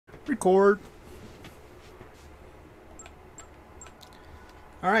Record.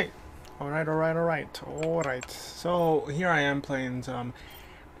 Alright. Alright. So here I am playing some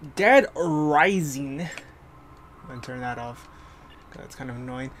Dead Rising. I'm gonna turn that off. That's kind of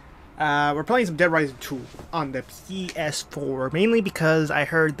annoying. We're playing some Dead Rising 2 on the PS4, mainly because I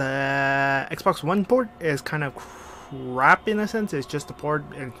heard the Xbox One port is kind of crap in a sense. It's just a port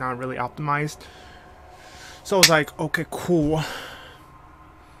and it's not really optimized. So I was like, okay, cool.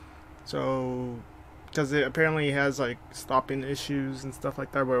 So, because it apparently has like stopping issues and stuff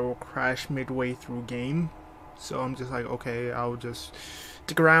like that where it will crash midway through game. So I'm just like, okay, I'll just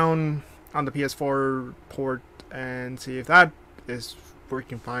stick around on the PS4 port and see if that is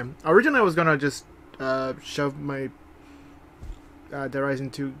working fine. Originally I was gonna just shove my Dead Rising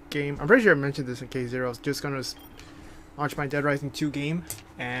 2 game. I'm pretty sure I mentioned this in K0. I was just gonna launch my Dead Rising 2 game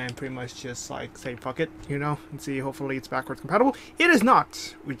and pretty much just like say fuck it, you know, and see, hopefully it's backwards compatible. It is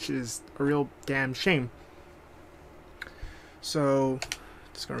not, which is a real damn shame. So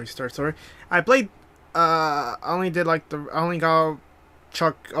just gonna restart. Sorry, I played I only got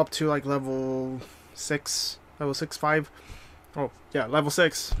Chuck up to like level 6, level 6-5. Oh yeah, level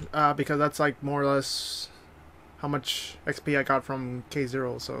 6, because that's like more or less how much XP I got from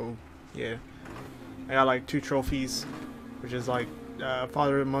K0. So yeah, I got like 2 trophies, which is like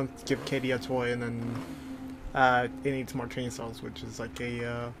Father of the Month, give Katie a toy, and then it needs more chainsaws, which is like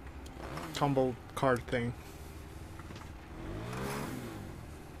a combo card thing.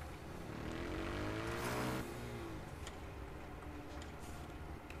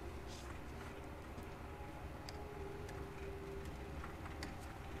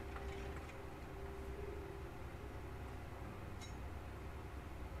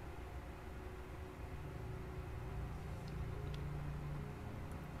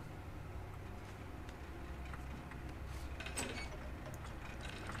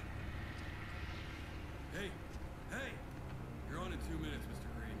 Hey! You're on in 2 minutes,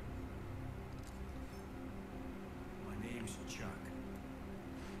 Mr. Green. My name's Chuck.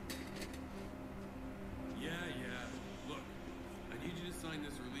 Yeah. Look, I need you to sign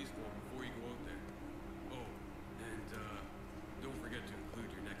this release form before you go out there. Oh, and, don't forget to include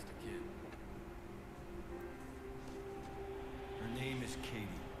your next of kin. Her name is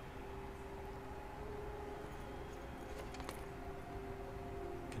Katie.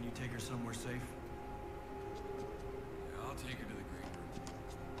 Can you take her somewhere safe? I'll take her to the green room.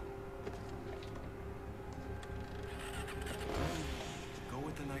 Go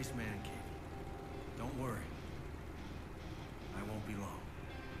with the nice man, Katie. Don't worry. I won't be long.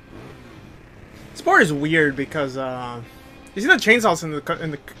 This part is weird because you see the chainsaws in the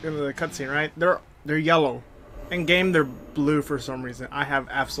cutscene, right? They're yellow. In game they're blue for some reason. I have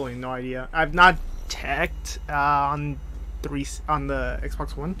absolutely no idea. I've not checked on the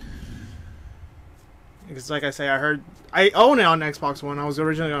Xbox One. Because like I say, I own it on Xbox One. I was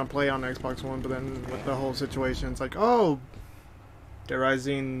originally gonna play on Xbox One, but then with the whole situation, it's like, oh, Dead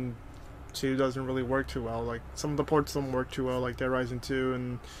Rising 2 doesn't really work too well. Like some of the ports don't work too well, like Dead Rising 2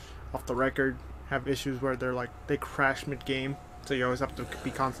 and Off the Record have issues where they crash mid-game, so you always have to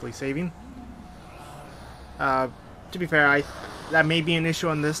be constantly saving. To be fair, that may be an issue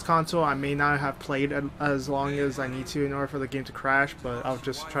on this console. I may not have played as long as I need to in order for the game to crash, but I'll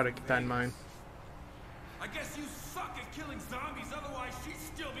just try to keep that in mind. I guess you suck at killing zombies, otherwise she'd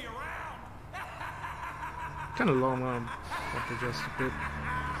still be around. Kind of low on just a bit.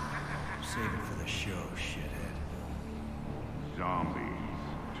 Save it for the show, shithead. Zombies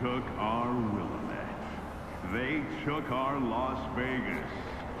took our Willamette. They took our Las Vegas.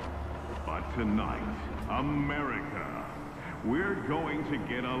 But tonight, America, we're going to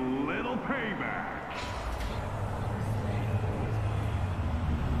get a little payback.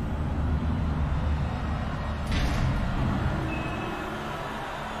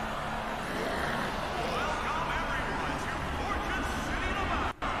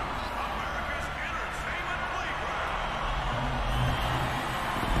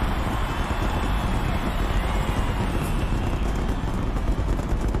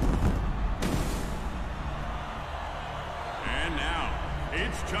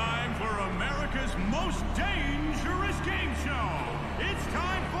 It's time for America's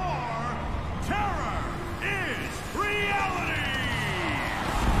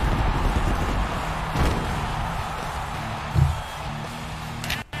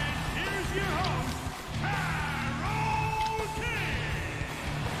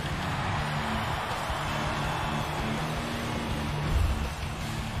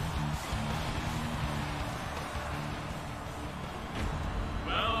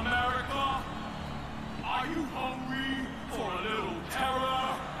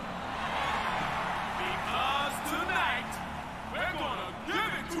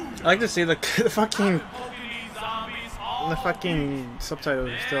I like to see the the fucking subtitle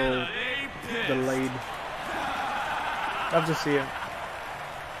is still delayed. Love to see it.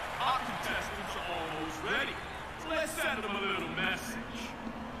 Our contestants are almost ready. So let's send them a little message.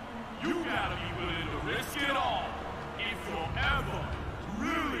 You gotta be willing to risk it all if you're ever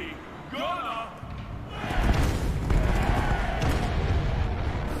really gonna.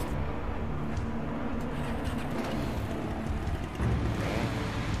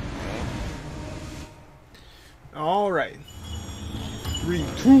 All right. 3,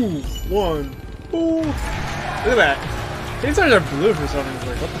 2, 1, boom! Look at that. Chainsaws are blue for some reason.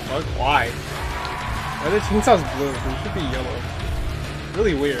 Like, what the fuck? Why? Why are the chainsaws blue? They should be yellow.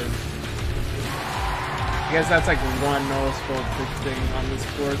 Really weird. I guess that's like one noticeable big thing on this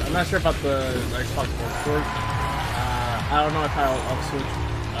port. I'm not sure about the Xbox One port. I don't know if I'll upswitch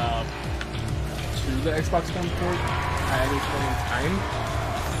to the Xbox One port at any point in time.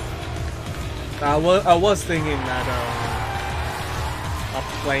 I was thinking that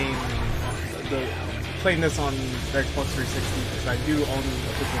playing this on the Xbox 360 because I do own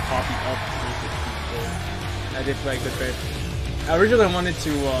a physical copy of 360. So I did play a good bit. I originally wanted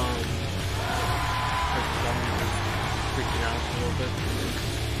to freaking out a little bit.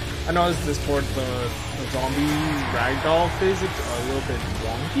 I noticed this port the zombie ragdoll physics are a little bit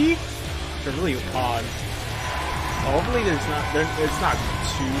wonky. They're really odd. Hopefully it's not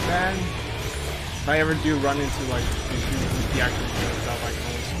too bad. If I ever do run into like issues with the actual game stuff, I can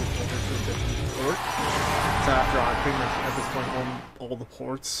always switch over to a different port. So after I pretty much at this point own all the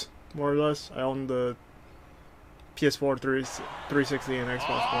ports, more or less. I own the PS4, 360, and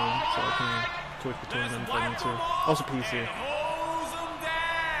Xbox One, so I can switch between them if I need to. Also PC.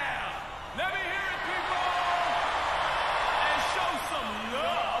 Let me hear it, people! And show some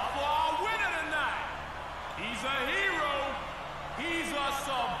love for our winner tonight. He's a hero. He's a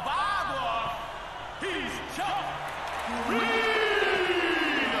survivor. He's Chuck Reed.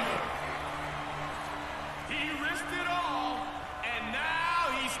 He risked it all, and now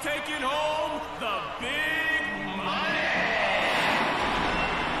he's taking home the big money.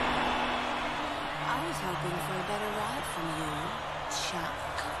 I was hoping for a better ride from you, Chuck.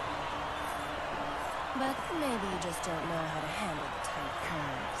 But maybe you just don't know how to handle the tight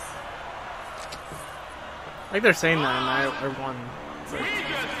curves. Like they're saying that, and I won. It's like, We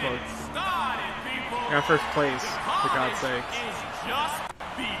just getting started, people. I got first place, for God's sake. Is just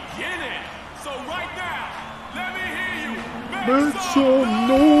beginning. So right now, let me hear you. Make some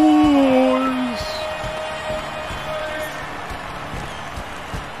noise!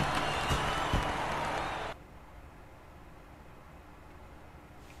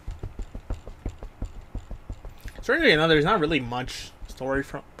 Strangely enough, there's not really much story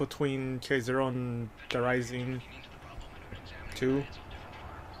between K0 and The Rising 2.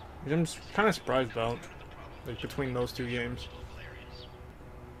 Which I'm kind of surprised about, like, between those two games.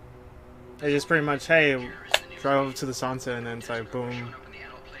 They just pretty much, hey, drive over to the sunset, and then it's like, boom,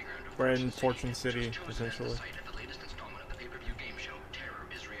 we're in Fortune City, essentially.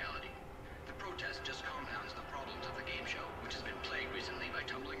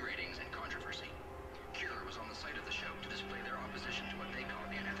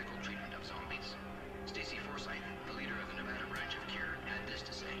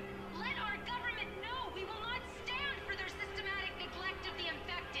 Let our government know we will not stand for their systematic neglect of the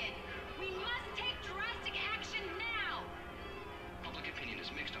infected. We must take drastic action now. Public opinion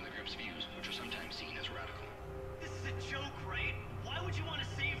is mixed on the group's views, which are sometimes seen as radical. This is a joke, right? Why would you want to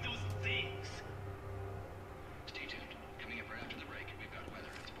save those things? Stay tuned. Coming up right after the break, we've got weather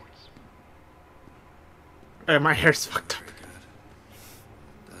and sports. Hey, my hair's fucked up. Very good.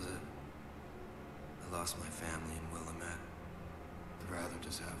 Does it? I lost my family in Willamette. I'd rather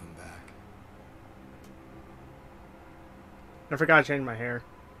just have him back. I forgot to change my hair.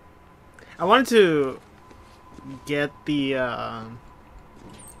 I wanted to get the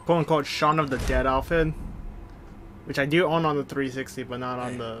quote-unquote Shaun of the Dead outfit, which I do own on the 360, but not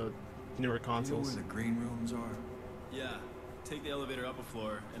on the newer You know consoles. where the green rooms are? Yeah, take the elevator up a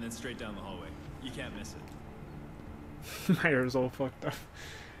floor and then straight down the hallway. You can't miss it. My hair's all fucked up.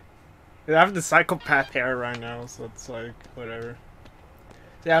 I have the psychopath hair right now, so it's like, whatever.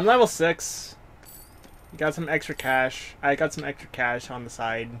 So yeah, I'm level 6. You got some extra cash. I got some extra cash on the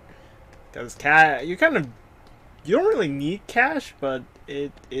side. Because you don't really need cash, but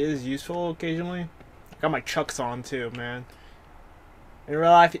it is useful occasionally. I got my Chucks on too, man. In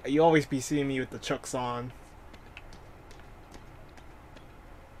real life, you always be seeing me with the Chucks on.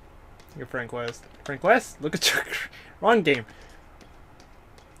 You're Frank West. Frank West? Look at Chuck. Wrong game.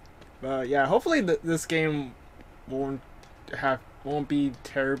 But yeah, hopefully this game won't have won't be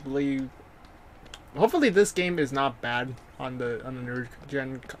terribly. Hopefully, this game is not bad on the newer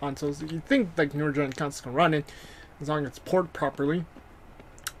gen consoles. You think like newer gen consoles can run it as long as it's ported properly.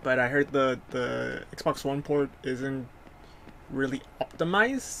 But I heard the Xbox One port isn't really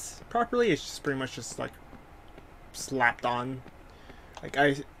optimized properly. It's just pretty much just like slapped on. Like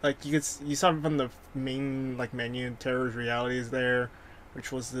you saw from the main like menu, Terror's Reality is there,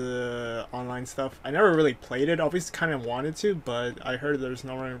 which was the online stuff. I never really played it. Obviously, kind of wanted to, but I heard there's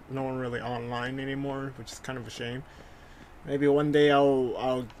no one really online anymore, which is kind of a shame. Maybe one day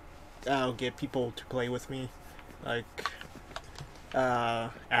I'll get people to play with me, like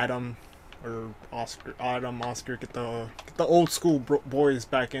Adam or Oscar. Oscar, get the old school boys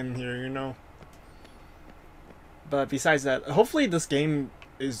back in here, you know. But besides that, hopefully this game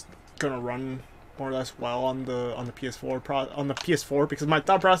is gonna run more or less well on the PS4 because my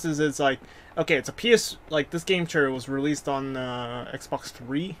thought process is like, okay, it's a like this game sure was released on Xbox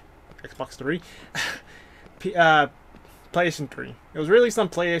 3, PlayStation 3. It was released on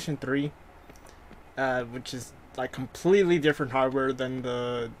PlayStation 3, which is like completely different hardware than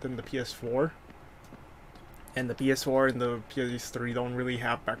the PS4. And the PS4 and the PS3 don't really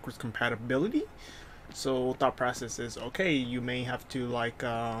have backwards compatibility. So thought process is, okay, you may have to like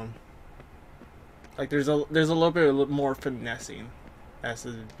there's a little bit more finessing has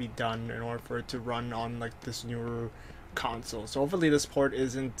to be done in order for it to run on like this newer console. So hopefully this port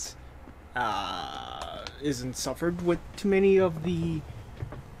isn't suffered with too many of the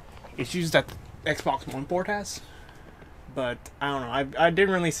issues that the Xbox One port has. But I don't know. I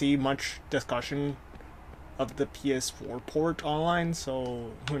didn't really see much discussion of the PS4 port online,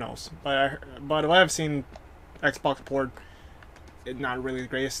 so who knows? But what I've seen, Xbox port, it's not really the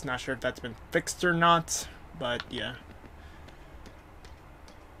greatest. Not sure if that's been fixed or not, but yeah.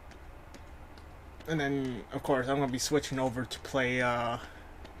 And then of course I'm gonna be switching over to play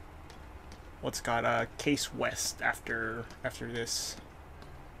what's got Case West after this.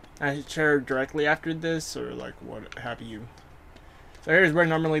 I share directly after this, or like what have you. So here's where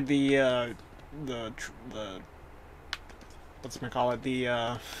normally the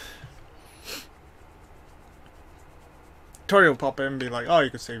tutorial will pop in and be like, oh, you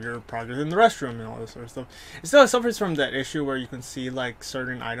can save your progress in the restroom and all this sort of stuff. It still suffers from that issue where you can see like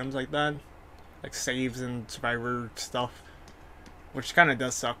certain items like that, like saves and survivor stuff, which kind of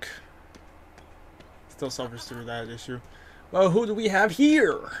does suck. Still suffers through that issue. Well, who do we have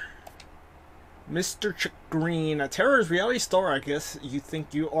here? Mr. Chick Green, a Terror's Reality Store. I guess you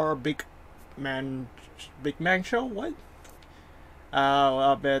think you are a big man show? What?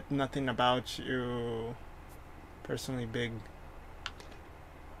 I'll bet nothing about you. Personally big.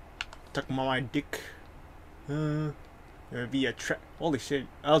 Tuck my dick. It would be a holy shit.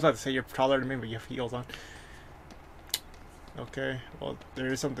 I was about to say you're taller than me, but you have heels on. Okay, well,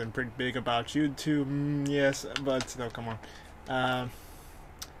 there is something pretty big about you too. Yes, but no, come on.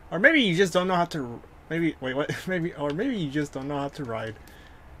 Or maybe you just don't know how to. Maybe wait, what? Maybe you just don't know how to ride.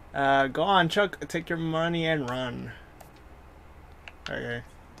 Go on, Chuck. Take your money and run. Okay.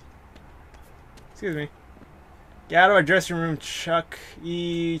 Excuse me. Get out of our dressing room, Chuck.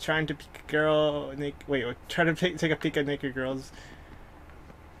 Trying to peek a girl. Trying to take a peek at naked girls.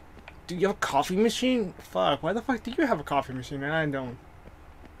 Do you have a coffee machine? Fuck. Why the fuck do you have a coffee machine and I don't?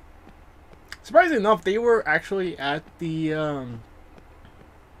 Surprisingly enough, they were actually at the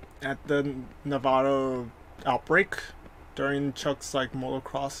Nevada outbreak during Chuck's like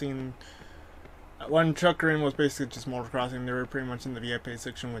motocrossing. When Chuck Green was basically just motocrossing, they were pretty much in the VIP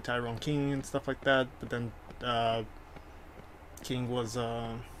section with Tyrone King and stuff like that. But then King was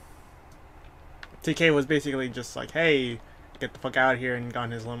TK was basically just like, hey, get the fuck out of here, and got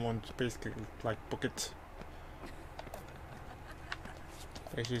in his limo and basically like book it.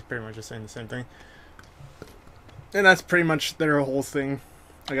 Yeah, she's pretty much just saying the same thing. And that's pretty much their whole thing.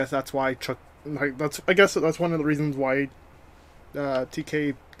 I guess that's why Chuck, like, I guess that's one of the reasons why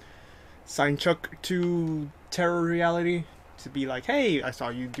TK signed Chuck to Terror Reality, to be like, hey, I saw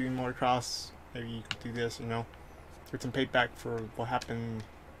you doing motocross, maybe you could do this, you know, get some payback for what happened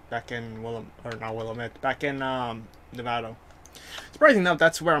back in back in Nevada. Surprisingly enough,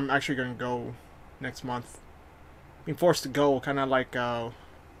 that's where I'm actually gonna go next month. Being forced to go, kind of like when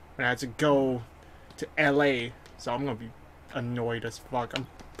I had to go to LA, so I'm gonna be annoyed as fuck. I'm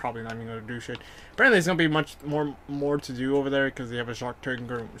probably not even gonna do shit. Apparently, there's gonna be much more to do over there because they have a Shark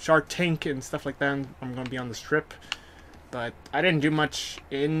Tank and stuff like that. I'm gonna be on the Strip, but I didn't do much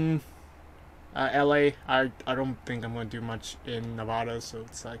in LA. I don't think I'm gonna do much in Nevada, so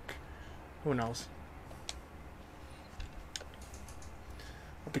it's like, who knows?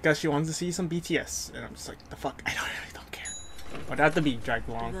 Because she wants to see some BTS, and I'm just like, the fuck, I really don't care. Would have to be dragged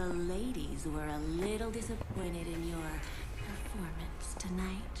along. The ladies were a little disappointed in your performance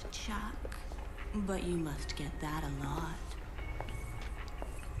tonight, Chuck. But you must get that a lot.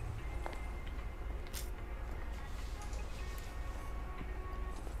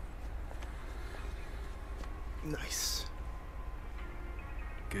 Nice.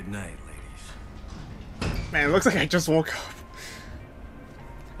 Good night, ladies. Man, it looks like I just woke up.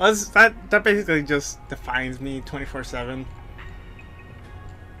 That basically just defines me 24/7.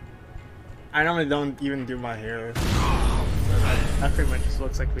 I normally don't even do my hair. So that pretty much just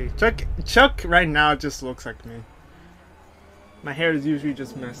looks like me. Chuck right now just looks like me. My hair is usually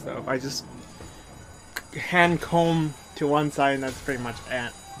just messed up. I just hand comb to one side and that's pretty much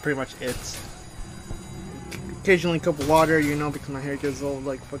it. Occasionally a cup of water, you know, because my hair gets all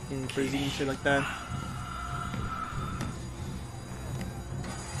like fucking frizzy and shit like that.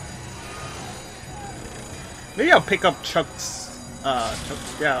 Maybe I'll pick up Chuck's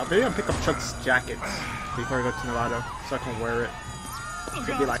maybe I'll pick up Chuck's jacket before I go to Nevada so I can wear it.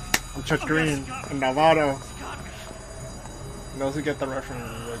 It'll be like, I'm Chuck Green in Nevada. And those who get the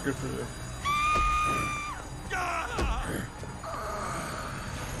reference, good for you.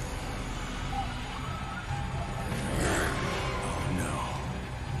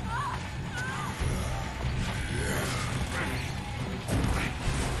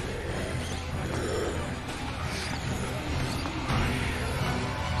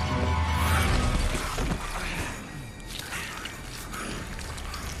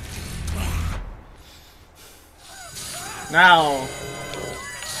 Now,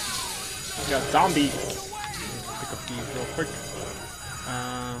 we got zombies. Pick up these real quick.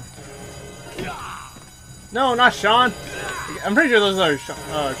 No, not Sean. I'm pretty sure those are Shaun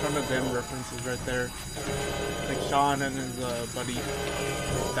of the Dead references right there. Like Sean and his buddy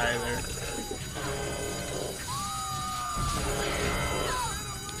die there.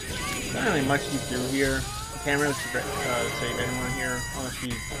 Not really much you do here. You can't really save anyone here unless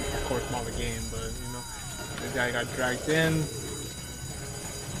you, of course, mod the game. But you know. This guy got dragged in.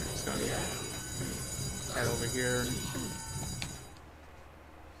 Just gonna head over here.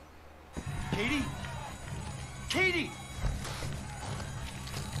 Katie? Katie!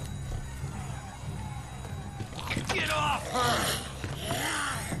 Get off her!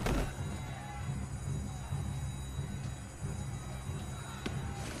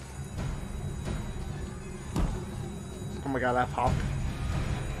 Oh my god, that popped.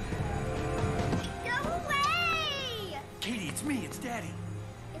 Katie, it's me, it's Daddy.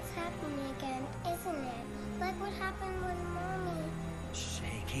 It's happening again, isn't it? Like what happened with Mommy. Shh,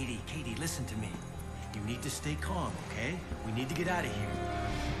 hey, Katie, listen to me. You need to stay calm, okay? We need to get out of here.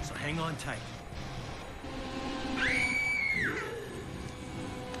 So hang on tight.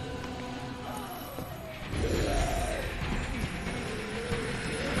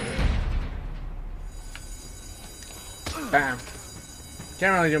 Bam.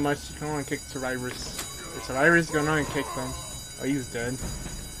 Can't really do much. You can only kick survivors. The survivors go on and kick them. Oh, he's dead.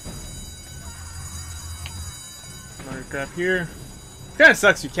 Another grab here. Kinda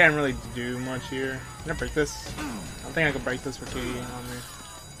sucks you can't really do much here. Can I break this? I don't think I can break this with Katie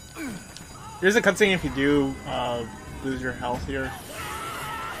on me. Here's a cutscene if you do lose your health here.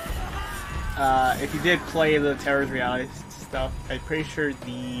 If you did play the Terror's Reality stuff, I'm pretty sure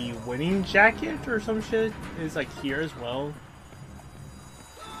the winning jacket or some shit is like here as well.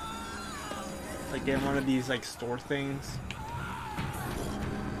 Like in one of these like store things.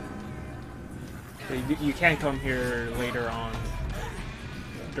 So you can't come here later on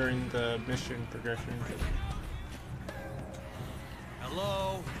during the mission progression.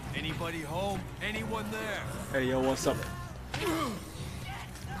 Hello? Anybody home? Anyone there? Hey yo, what's up?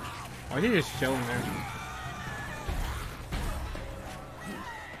 Why are you just chilling there?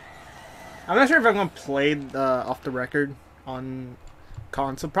 I'm not sure if I'm gonna play off the record on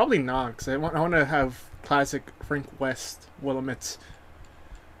console. Probably not, because I want to have classic Frank West Willamette.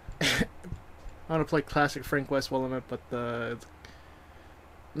 I want to play classic Frank West Willamette, but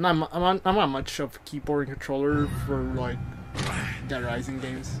I'm not much of a keyboard and controller for like Dead Rising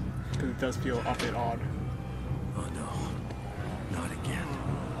games, because it does feel a bit odd. Oh no, not again.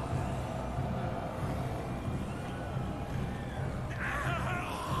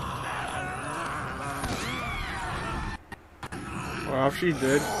 Well, if she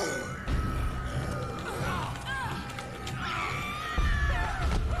did.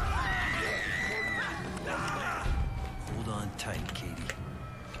 Hold on tight, Katie.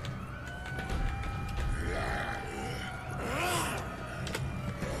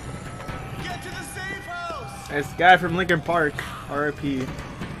 Get to the safe house! It's the guy from Linkin Park, R.I.P.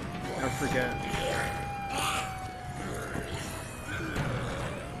 Never forget.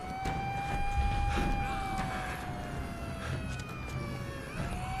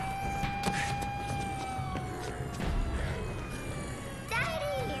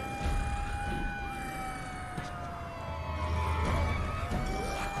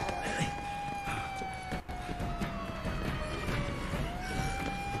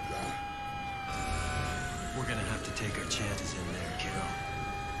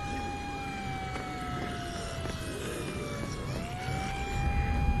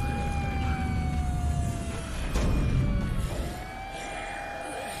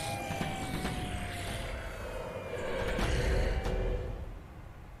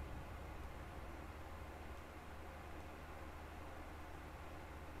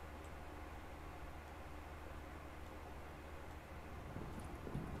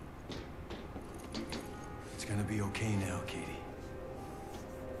 be okay now, Katie.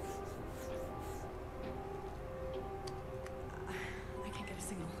 I can't get a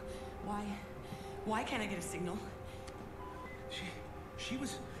signal. Why? Why can't I get a signal? She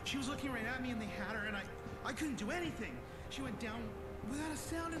was looking right at me and they had her and I couldn't do anything. She went down without a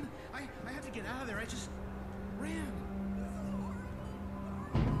sound and I had to get out of there. I just ran.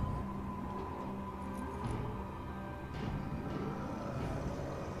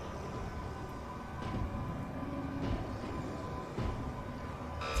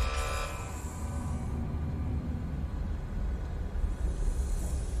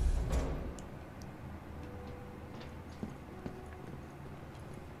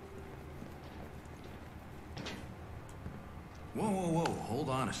 Whoa, whoa, whoa. Hold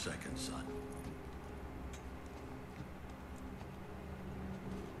on a second, son.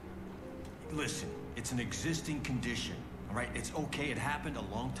 Listen, it's an existing condition, all right? It's okay. It happened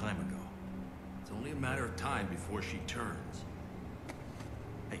a long time ago. It's only a matter of time before she turns.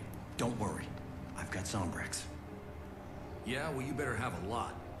 Hey, don't worry. I've got Sombrex. Yeah, well, you better have a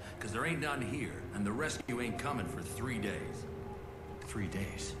lot, because there ain't none here, and the rescue ain't coming for 3 days. 3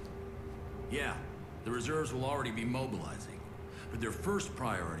 days? Yeah, the reserves will already be mobilizing. But their first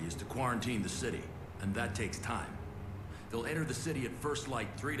priority is to quarantine the city, and that takes time. They'll enter the city at first light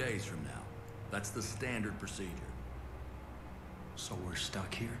 3 days from now. That's the standard procedure. So we're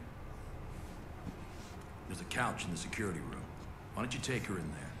stuck here? There's a couch in the security room. Why don't you take her in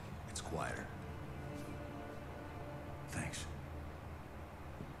there? It's quieter. Thanks.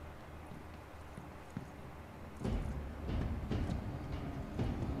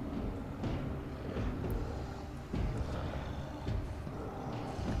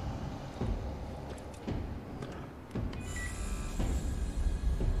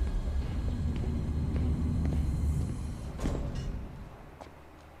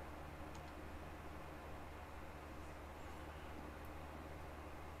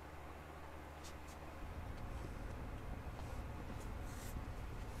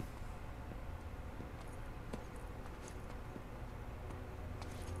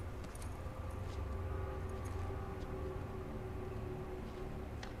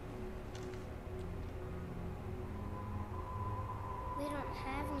 We don't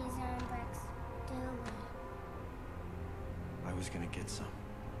have any Zombrex, do we? I was gonna get some.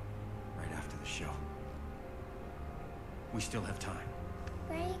 Right after the show. We still have time.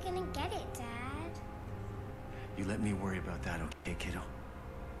 Where are you gonna get it, Dad? You let me worry about that, okay, kiddo?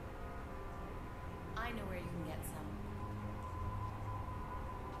 I know where you can get some.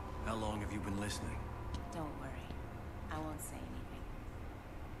 How long have you been listening? Don't worry. I won't say anything.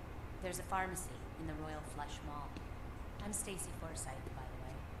 There's a pharmacy in the Royal Flush Mall. I'm Stacy Forsythe, by the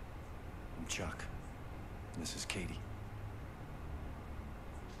way. I'm Chuck. And this is Katie.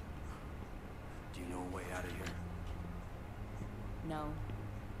 Do you know a way out of here? No,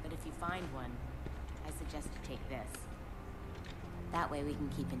 but if you find one, I suggest you take this. That way we can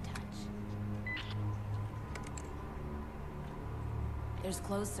keep in touch. There's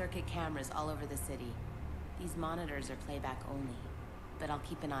closed-circuit cameras all over the city. These monitors are playback only, but I'll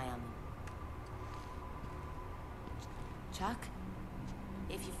keep an eye on them. Chuck,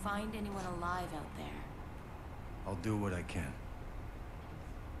 if you find anyone alive out there... I'll do what I can.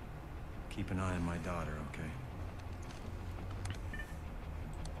 Keep an eye on my daughter, okay?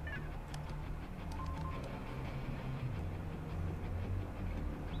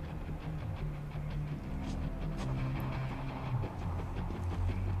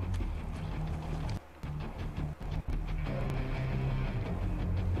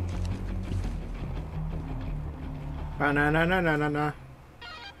 Na.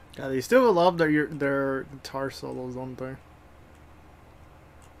 Yeah, they still love their guitar solos, don't they?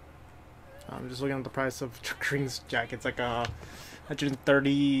 I'm just looking at the price of Chuckring's jacket. It's like a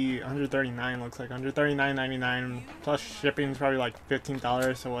 139 looks like $139.99 plus shipping is probably like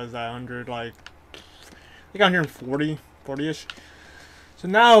 $15. So was that 100 like I think 140 40ish. So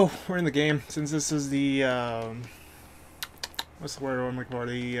now we're in the game since this is the what's the word I'm looking for,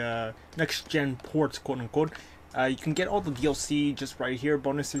 the next gen ports, quote unquote. You can get all the DLC just right here.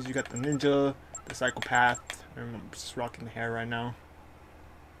 Bonuses, you got the ninja, the psychopath. I'm just rocking the hair right now.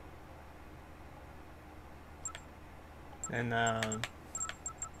 And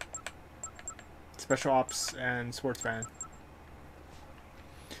special ops and sportsman.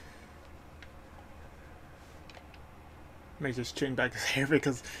 May just change back his hair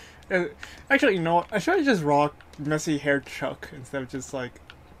because actually, you know what? I should just rock messy hair Chuck instead of just like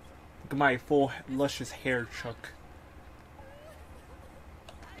my full luscious hair Chuck.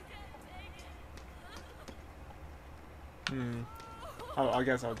 I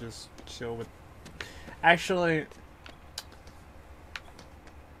guess I'll just chill with Actually,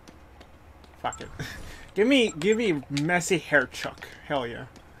 fuck it. give me messy hair Chuck. Hell yeah.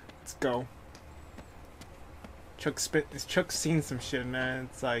 Let's go. Chuck's seen some shit, man.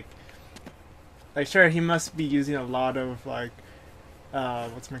 It's like sure, he must be using a lot of like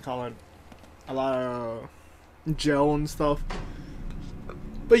whatchamacallit, a lot of gel and stuff.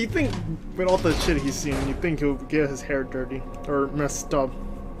 But you think with all the shit he's seen, you think he'll get his hair dirty or messed up.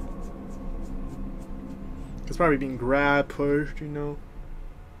 It's probably being grabbed, pushed, you know.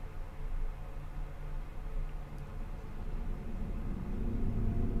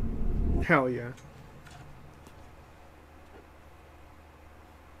 Hell yeah.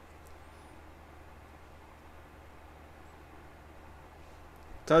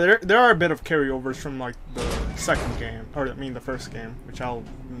 So there are a bit of carryovers from like the second game, or I mean the first game, which I'll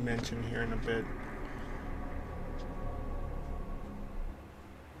mention here in a bit.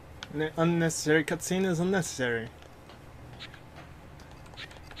 Unnecessary cutscene is unnecessary.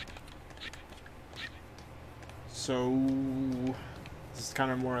 So this is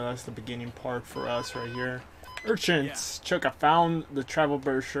kind of more or less the beginning part for us right here. Urchins, Chuck, I found the travel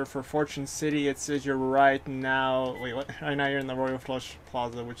brochure for Fortune City. It says you're right now. Wait, what? Right now you're in the Royal Flush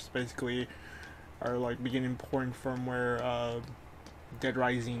Plaza, which is basically our like beginning point from where Dead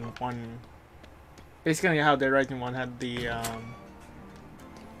Rising 1. Basically, how Dead Rising 1 had the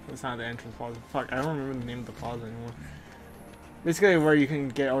it's not the entrance plaza. Fuck, I don't remember the name of the plaza anymore. Basically, where you can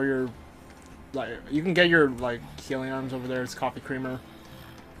get all your like healing arms over there. It's Coffee Creamer.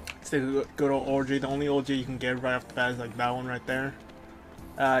 It's the good old OG. The only OG you can get right off the bat is like that one right there.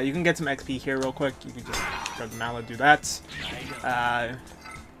 You can get some XP here real quick. You can just grab the mallet, do that.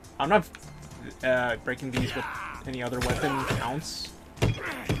 I'm not breaking these with any other weapon counts.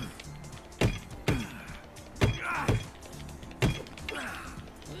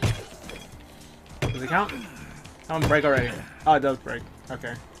 Does it count? I don't break already. Oh, it does break.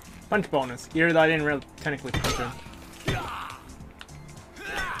 Okay. Punch bonus. Either that I didn't really technically punch him.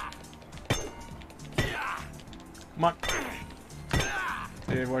 Come on.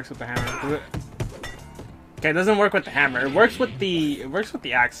 It works with the hammer. Does it? Okay, it doesn't work with the hammer. It works with the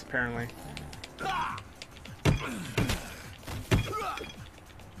axe apparently.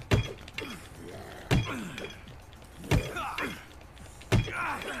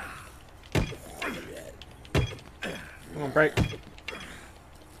 Come on, break.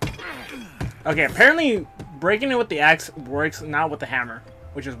 Okay, apparently breaking it with the axe works, not with the hammer,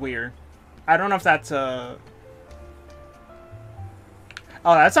 which is weird. I don't know if that's a...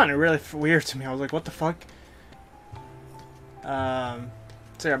 Oh, that sounded really weird to me. I was like, what the fuck?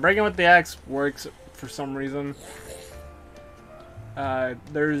 So yeah, breaking with the axe works for some reason.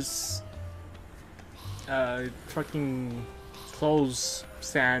 There's fucking clothes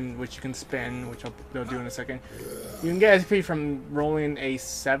stand which you can spin, which I'll do in a second. You can get XP from rolling a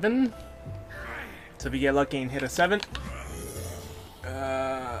 7. So if you get lucky and hit a 7,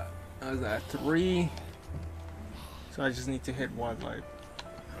 what was that, 3? So I just need to hit what, like,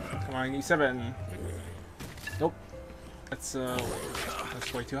 come on, you 7. Nope, that's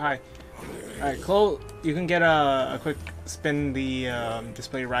way too high. Alright, close. You can get a quick spin the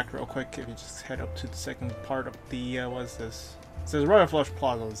display rack real quick if you just head up to the second part of the what is this? It says Royal Flush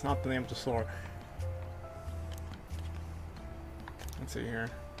Plaza. It's not the name of the store. Let's see here.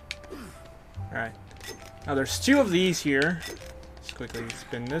 Alright. Now there's 2 of these here. Just quickly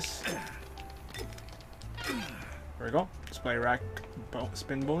spin this. There we go. Display rack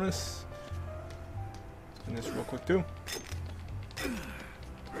spin bonus. Spin this real quick too.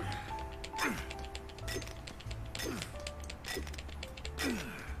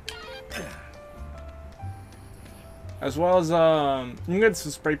 As well as you can get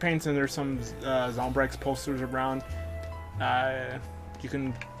some spray paints, and there's some Zombrex posters around. You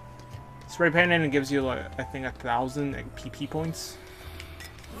can spray paint it and it gives you like, I think 1,000 PP points.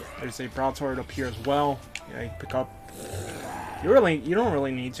 There's a broadsword up here as well. Yeah, you can pick up. You don't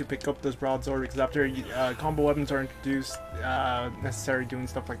really need to pick up this broadsword because after combo weapons are introduced, necessary doing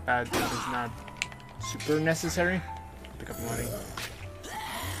stuff like that is not super necessary. Pick up money.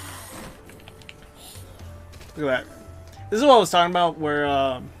 Look at that. This is what I was talking about, where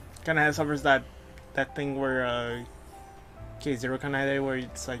kind of suffers that thing where K0 kind of had, where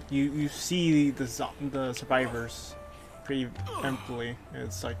it's like you see the survivors pretty emptily.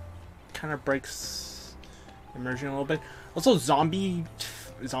 It's like kind of breaks immersion a little bit. Also, zombie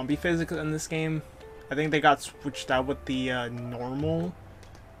physics in this game, I think they got switched out with the normal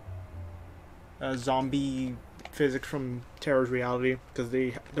zombie physics from Terror's Reality, because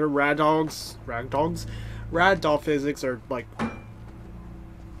they're ragdoll physics are like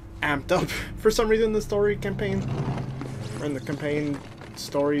amped up for some reason in the story campaign. Or in the campaign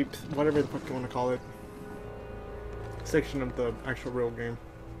story, whatever the fuck you want to call it. Section of the actual real game.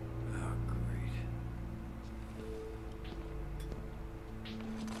 Oh,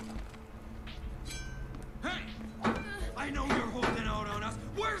 great. Hey! I know you're holding out on us.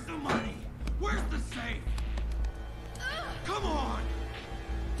 Where's the money? Where's the safe? Come on!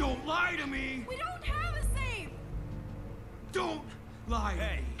 Don't lie to me! We don't have a safe! Don't lie!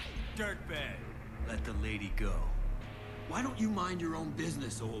 Hey, dirtbag. Let the lady go. Why don't you mind your own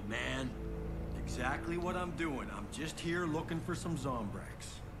business, old man? Exactly what I'm doing. I'm just here looking for some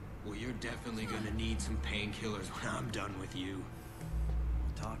Zombrex. Well, you're definitely gonna need some painkillers when I'm done with you.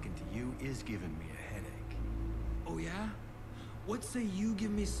 Talking to you is giving me a headache. Oh, yeah? What say you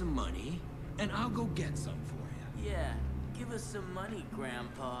give me some money, and I'll go get some for you? Yeah, give us some money,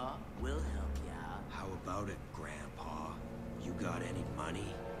 Grandpa. We'll help you out. How about it, Grandpa? You got any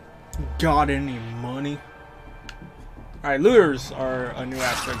money? Got any money? Alright, looters are a new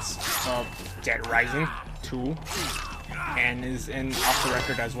aspect of Dead Rising 2 and is in off the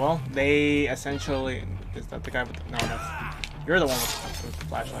record as well. They essentially... Is that the guy with the... No, that's... You're the one with the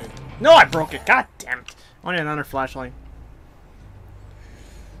flashlight. No, I broke it! God damn it! I wanted another flashlight.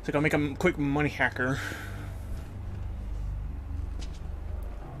 So I'll make a quick money hacker.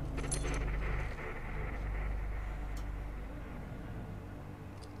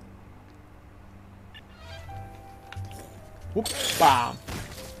 Whoop, bam.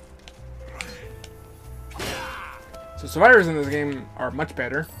 So survivors in this game are much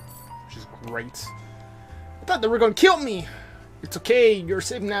better, which is great. I thought they were going to kill me. It's okay, you're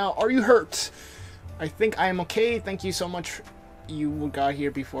safe now. Are you hurt? I think I am okay. Thank you so much. You got here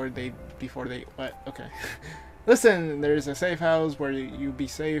before they what? Okay. Listen, there's a safe house where you be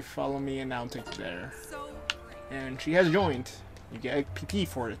safe. Follow me and I'll take you there. And she has joined. You get PP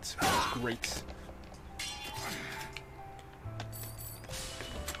for it. Great.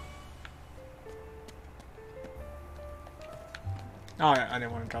 Oh, yeah, I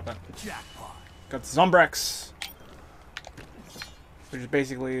didn't want to drop that. Jackpot. Got Zombrex, which is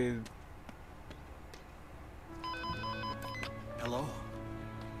basically... Hello?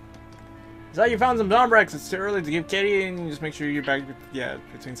 Is that you found some Zombrex? It's too early to give Kitty, and just make sure you're back, yeah,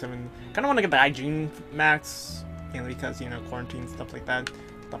 between 7... Kind of want to get the hygiene max, mainly because, you know, quarantine, stuff like that.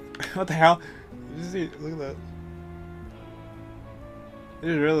 What the hell? Did you see? Look at that. It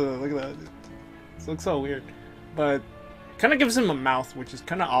is really, look at that. This looks so weird. But... kind of gives him a mouth, which is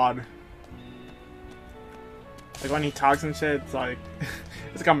kind of odd. Like when he talks and shit, it's like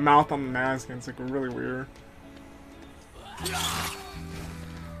it's like a mouth on the mask, and it's like really weird.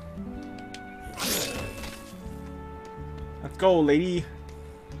 Let's go, lady.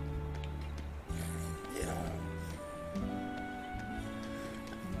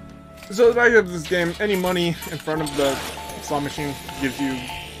 So the value of this game, any money in front of the slot machine gives you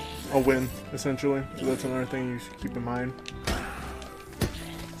a win, essentially. So that's another thing you should keep in mind.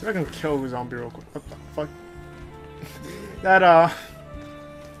 See if I can kill the zombie real quick. What the fuck?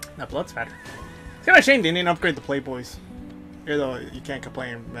 That blood spatter. It's kind of a shame they didn't upgrade the Playboys. Even though you can't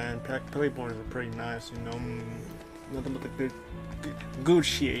complain, man. Playboys are pretty nice, you know. Nothing but the good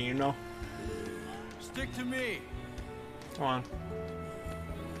shit, you know. Stick to me. Come on.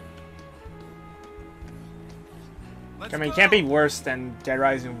 I mean, it can't be worse than Dead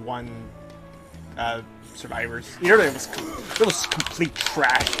Rising 1 Survivors. Either it was complete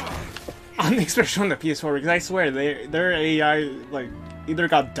trash. Especially on the PS4, because I swear their AI like either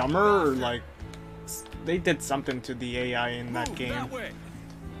got dumber or like they did something to the AI in that game.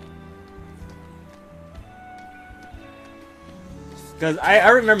 Because I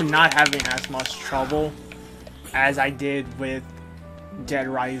remember not having as much trouble as I did with Dead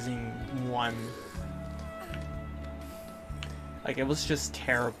Rising 1. Like, it was just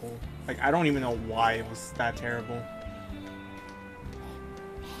terrible. Like, I don't even know why it was that terrible.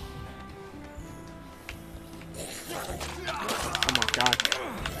 Oh my god.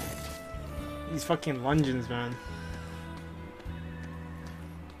 These fucking lungeons, man.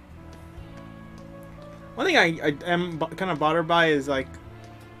 One thing I am kind of bothered by is, like,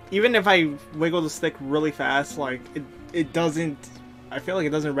 even if I wiggle the stick really fast, like, it doesn't... I feel like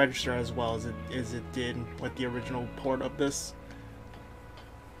it doesn't register as well as it did with the original port of this.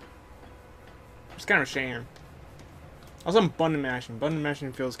 It's kind of a shame. Also, button mashing. Button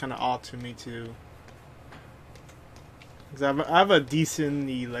mashing feels kind of odd to me too. Because I have a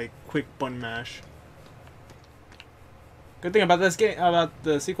decently like quick button mash. Good thing about this game, about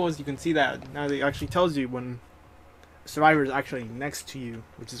the sequel, is you can see that now it actually tells you when Survivor is actually next to you,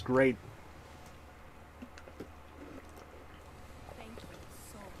 which is great. Thank you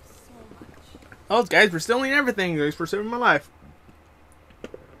so Oh, guys, we're stealing everything. Thanks for saving my life.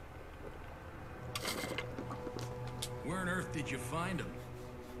 Where on earth did you find him?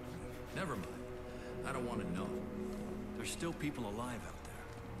 Never mind. I don't want to know. There's still people alive out there.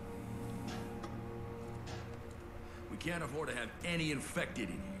 We can't afford to have any infected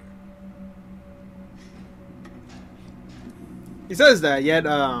in here. He says that, yet,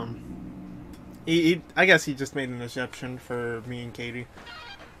 I guess he just made an exception for me and Katie.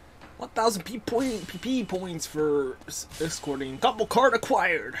 1,000 PP points for escorting. Couple card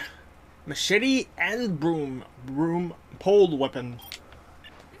acquired. Machete and broom pole weapon.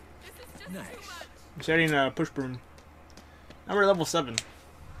 Nice. Machete and a push broom. Now we're level 7.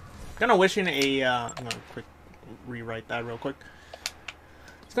 Kind of wishing I'm gonna quick rewrite that real quick.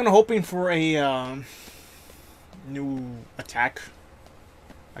 It's kind of hoping for a new attack,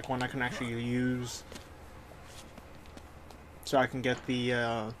 like one I can actually use, so I can get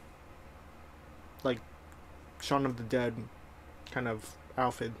the like Shaun of the Dead kind of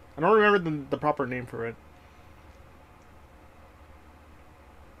outfit. I don't remember the proper name for it.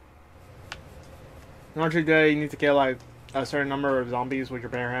 In order to do that, you need to kill like a certain number of zombies with your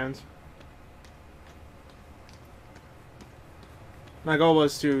bare hands. My goal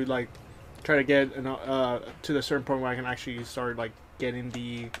was to like try to get to the certain point where I can actually start like getting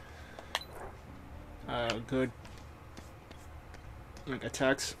the good like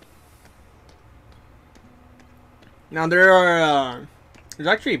attacks. Now there's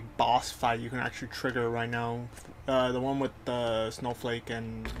actually a boss fight you can actually trigger right now. The one with Snowflake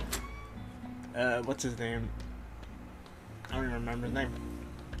and what's his name? I don't even remember his name.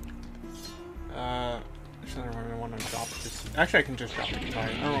 Actually, I don't really want to drop this. Actually, I can just drop the guitar.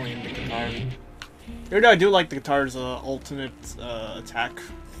 I don't really need the guitar. Even though I do like the guitar's alternate attack.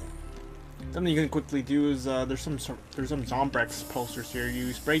 Something you can quickly do is there's some Zombrex posters here.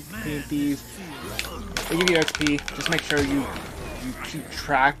 You spray paint these. They give you XP. Just make sure you keep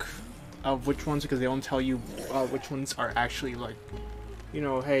track of which ones, because they don't tell you which ones are actually like, you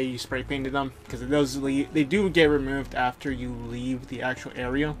know, hey, you spray painted them, because they do get removed after you leave the actual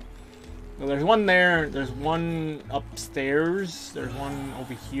area. So there's one there, there's one upstairs, there's one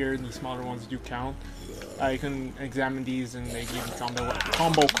over here, and the smaller ones do count. You can examine these, and they give you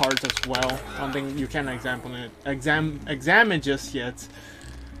combo cards as well. Something you can't examine just yet,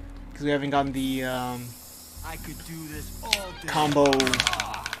 because we haven't gotten the I could do this all day. Combo,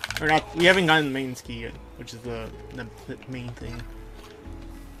 or not. We haven't gotten the main ski yet, which is the main thing.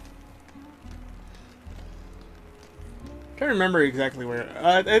 I can't remember exactly where.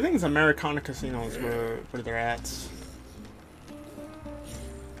 I think it's Americana Casinos where they're at.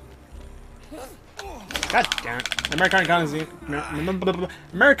 God damn it.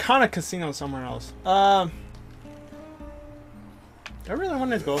 Americana Casino somewhere else. Do I really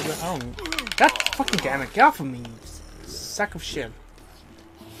want to go there? I don't. God fucking damn it. Get off of me, you sack of shit.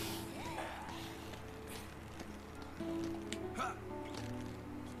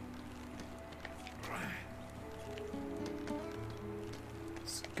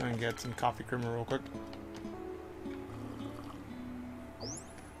 Just gonna get some coffee creamer real quick.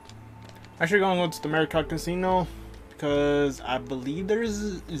 Actually going to go to the Americana Casino because I believe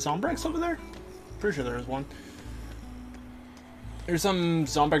there's Zombrex over there. Pretty sure there is one. There's some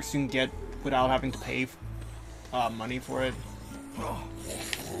Zombrex you can get without having to pay money for it.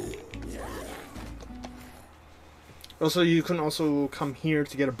 Also, you can also come here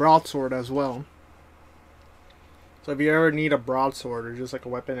to get a broadsword as well. So if you ever need a broadsword or just like a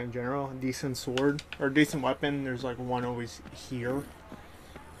weapon in general, a decent sword or a decent weapon, there's like one always here,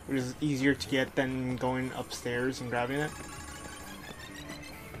 which is easier to get than going upstairs and grabbing it.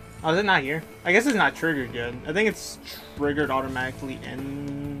 Oh, is it not here? I guess it's not triggered yet. I think it's triggered automatically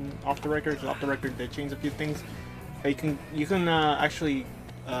in off the record. So off the record, they changed a few things. But you can actually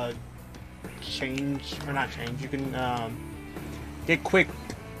change, or not change. You can get quick.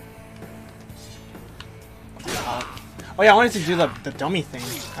 Oh yeah, I wanted to do the dummy thing.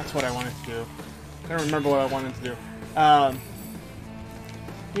 That's what I wanted to do. I don't remember what I wanted to do.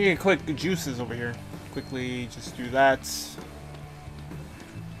 You get quick juices over here. Quickly, just do that.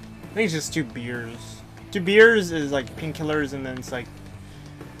 I think it's just 2 beers. 2 beers is like painkillers, and then it's like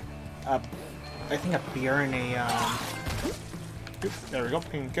I think a beer and a oops, there we go,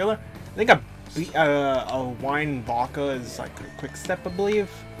 painkiller. I think a wine vodka is like a quick step, I believe.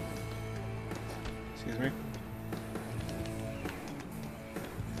 Excuse me.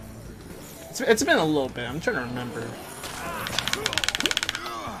 It's been a little bit. I'm trying to remember.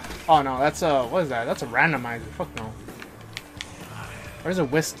 Oh no, that's what is that? That's a randomizer. Fuck no. Where's a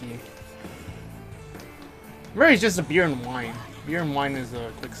whiskey? Really, it's just a beer and wine. Beer and wine is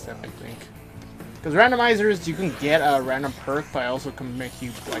a quick step, I think. Because randomizers, you can get a random perk, but it also can make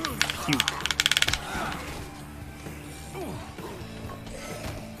you, like, puke.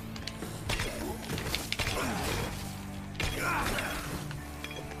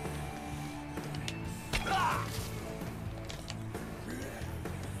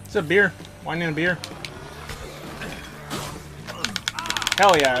 It's a beer. Why need a beer?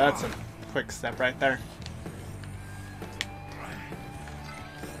 Hell yeah, that's a quick step right there.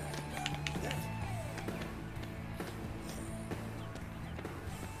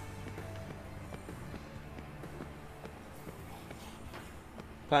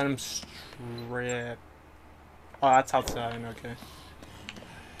 Platinum strip. Oh, that's outside. Okay.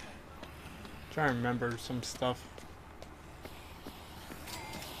 Trying to remember some stuff.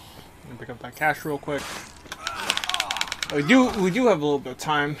 Gonna pick up that cash real quick. We do have a little bit of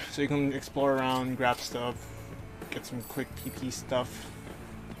time, so you can explore around, grab stuff, get some quick PP stuff.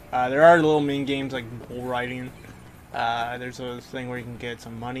 There are little mini games like bull riding. There's a thing where you can get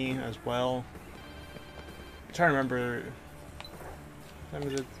some money as well. I'm trying to remember. What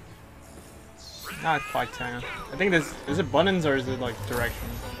time is it? It's not quite 10. I think this is it buttons or is it like direction?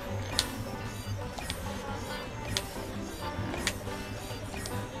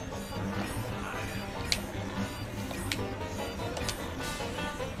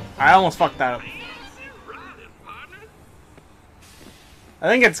 I almost fucked that up. I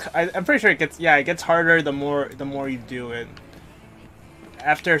think it's. I'm pretty sure it gets. Yeah, it gets harder the more you do it.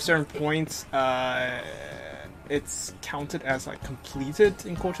 After certain points, it's counted as like completed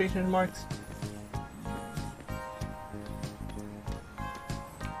in quotation marks.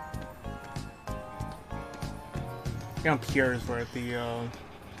 Up here is where the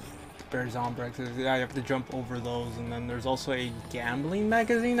Bear Zombrex is. Yeah, you have to jump over those, and then there's also a gambling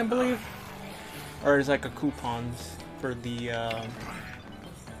magazine, I believe, or it's like a coupons for the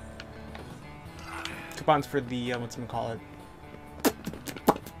what's it call it?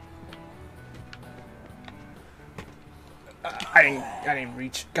 I didn't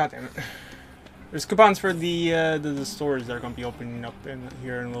reach. God damn it! There's coupons for the stores that are gonna be opening up in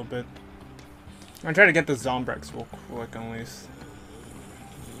here in a little bit. I'm gonna try to get the Zombrex real quick at least.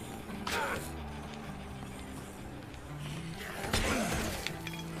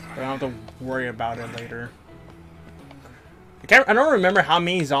 But I don't have to worry about it later. I don't remember how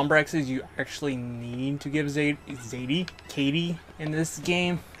many Zombrexes you actually need to give Katie in this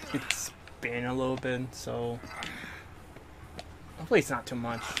game. It's been a little bit, so hopefully it's not too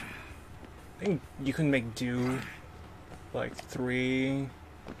much. I think you can make do like 3.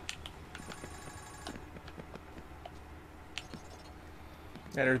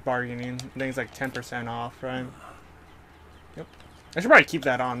 Yeah, there's bargaining. I think it's like 10% off, right? Yep. I should probably keep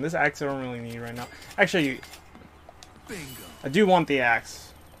that on. This axe I don't really need right now. Actually, bingo. I do want the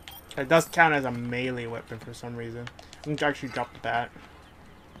axe. It does count as a melee weapon for some reason. I'm gonna actually drop the bat.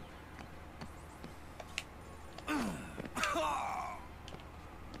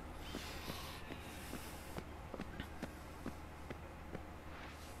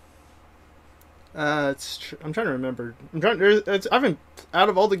 I'm trying to remember. Out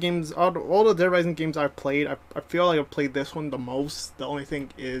of all the games, out of all the Dead Rising games I've played, I feel like I've played this one the most. The only thing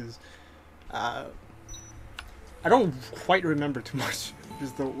is, I don't quite remember too much.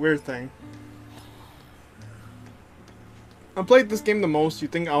 Is the weird thing. I played this game the most. You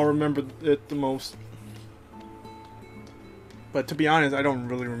think I'll remember it the most? But to be honest, I don't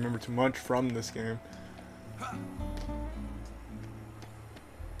really remember too much from this game.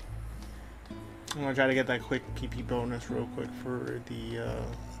 I'm gonna try to get that quick PP bonus real quick for the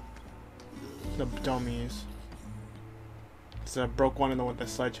dummies. So I broke one of them with the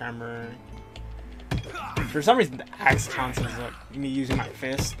sledgehammer. For some reason, the axe counts as like me using my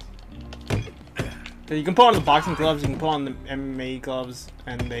fist. So you can put on the boxing gloves, you can put on the MMA gloves,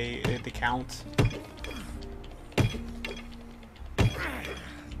 and they count.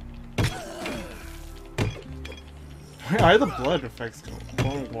 Why are the blood effects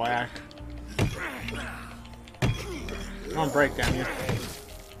going whack? Don't break, damn you.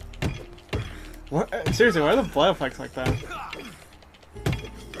 What? Seriously, why are the blood effects like that?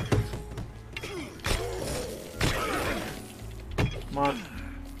 Come on.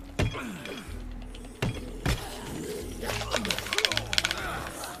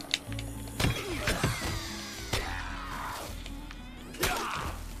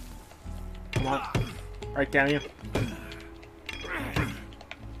 Come on. Right, damn you.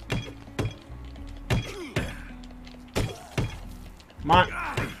 Come on.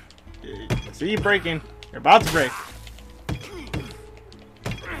 See you breaking. You're about to break.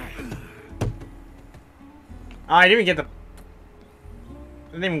 Oh, I didn't even get the...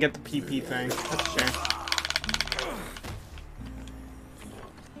 I didn't even get the PP thing. That's a shame.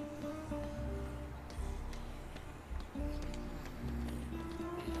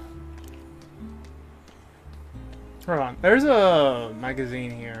 Hold on. There's a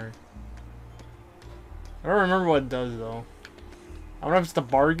magazine here. I don't remember what it does though. I don't know if it's the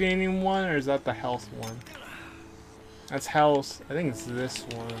bargaining one or is that the health one. That's health. I think it's this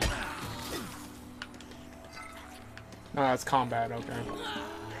one. No, that's combat. Okay.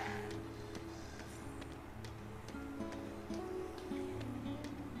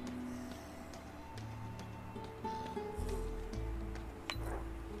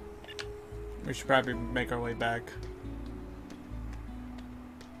 We should probably make our way back.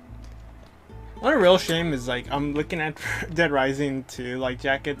 What a real shame is, like, I'm looking at Dead Rising 2, like,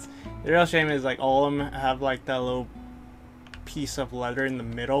 jackets. The real shame is, like, all of them have, like, that little piece of leather in the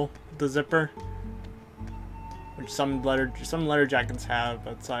middle of the zipper. Which some leather jackets have,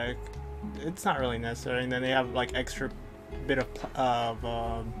 but it's, like, it's not really necessary. And then they have, like, extra bit of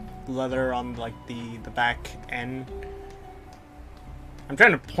leather on, like, the back end. I'm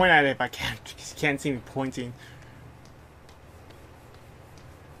trying to point at it if I can't, because you can't see me pointing.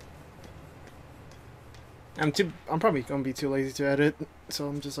 I'm probably gonna be too lazy to edit, so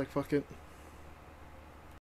I'm just like, fuck it.